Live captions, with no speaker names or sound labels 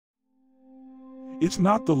It's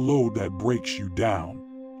not the load that breaks you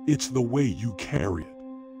down, it's the way you carry it.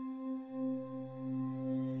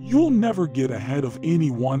 You'll never get ahead of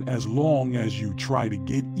anyone as long as you try to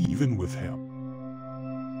get even with him.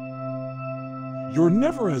 You're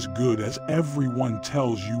never as good as everyone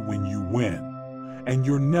tells you when you win, and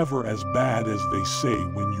you're never as bad as they say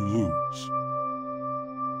when you lose.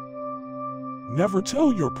 Never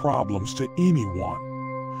tell your problems to anyone.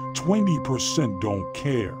 20% don't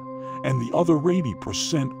care, and the other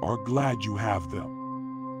 80% are glad you have them.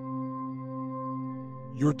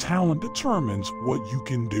 Your talent determines what you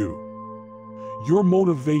can do. Your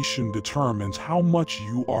motivation determines how much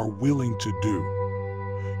you are willing to do.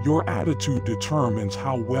 Your attitude determines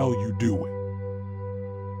how well you do it.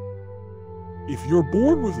 If you're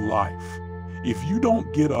bored with life, if you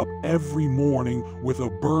don't get up every morning with a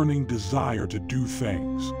burning desire to do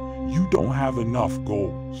things, you don't have enough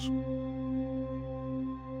goals.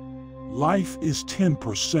 Life is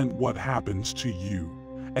 10% what happens to you,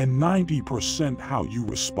 and 90% how you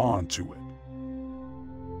respond to it.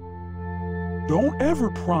 Don't ever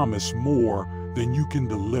promise more than you can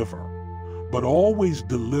deliver, but always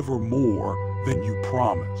deliver more than you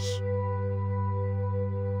promise.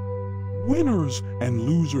 Winners and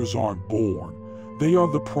losers aren't born, they are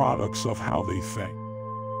the products of how they think.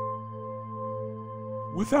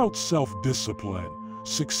 Without self-discipline,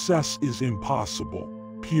 success is impossible,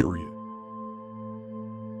 period.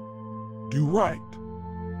 Do right.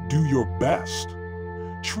 Do your best.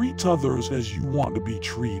 Treat others as you want to be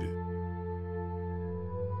treated.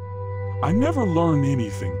 I never learn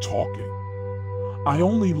anything talking. I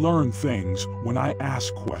only learn things when I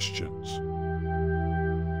ask questions.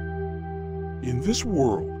 In this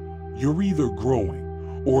world, you're either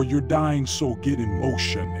growing or you're dying, so get in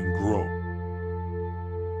motion and grow.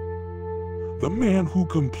 The man who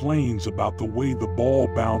complains about the way the ball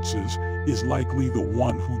bounces is likely the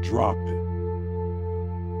one who dropped it.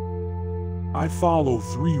 I follow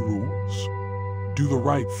 3 rules. Do the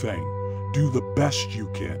right thing, do the best you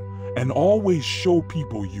can, and always show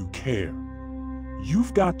people you care.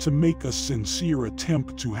 You've got to make a sincere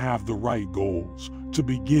attempt to have the right goals to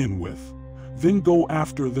begin with, then go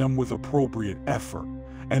after them with appropriate effort,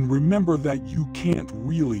 and remember that you can't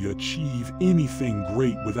really achieve anything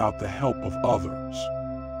great without the help of others.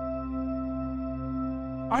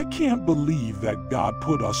 I can't believe that God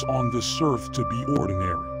put us on this earth to be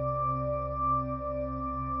ordinary.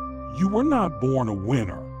 You were not born a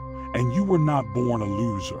winner, and you were not born a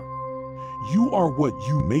loser. You are what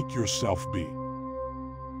you make yourself be.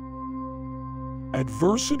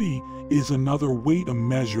 Adversity is another way to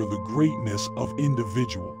measure the greatness of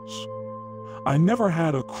individuals. I never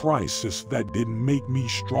had a crisis that didn't make me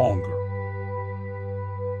stronger.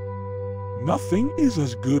 Nothing is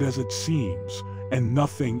as good as it seems, and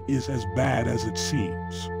nothing is as bad as it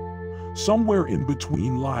seems. Somewhere in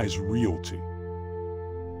between lies reality.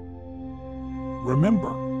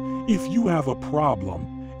 Remember, if you have a problem,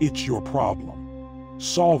 it's your problem.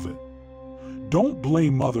 Solve it. Don't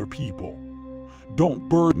blame other people. Don't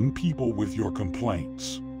burden people with your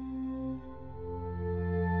complaints.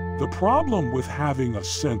 The problem with having a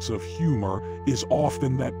sense of humor is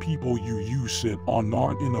often that people you use it on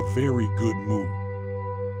aren't in a very good mood.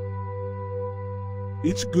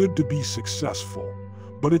 It's good to be successful,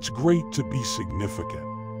 but it's great to be significant.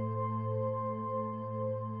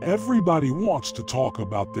 Everybody wants to talk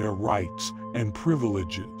about their rights and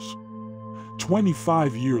privileges.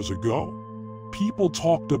 25 years ago, people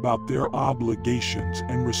talked about their obligations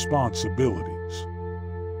and responsibilities.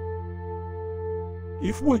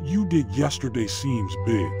 If what you did yesterday seems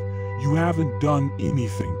big, you haven't done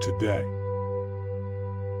anything today.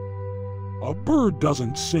 A bird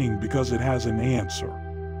doesn't sing because it has an answer.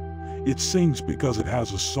 It sings because it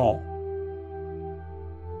has a song.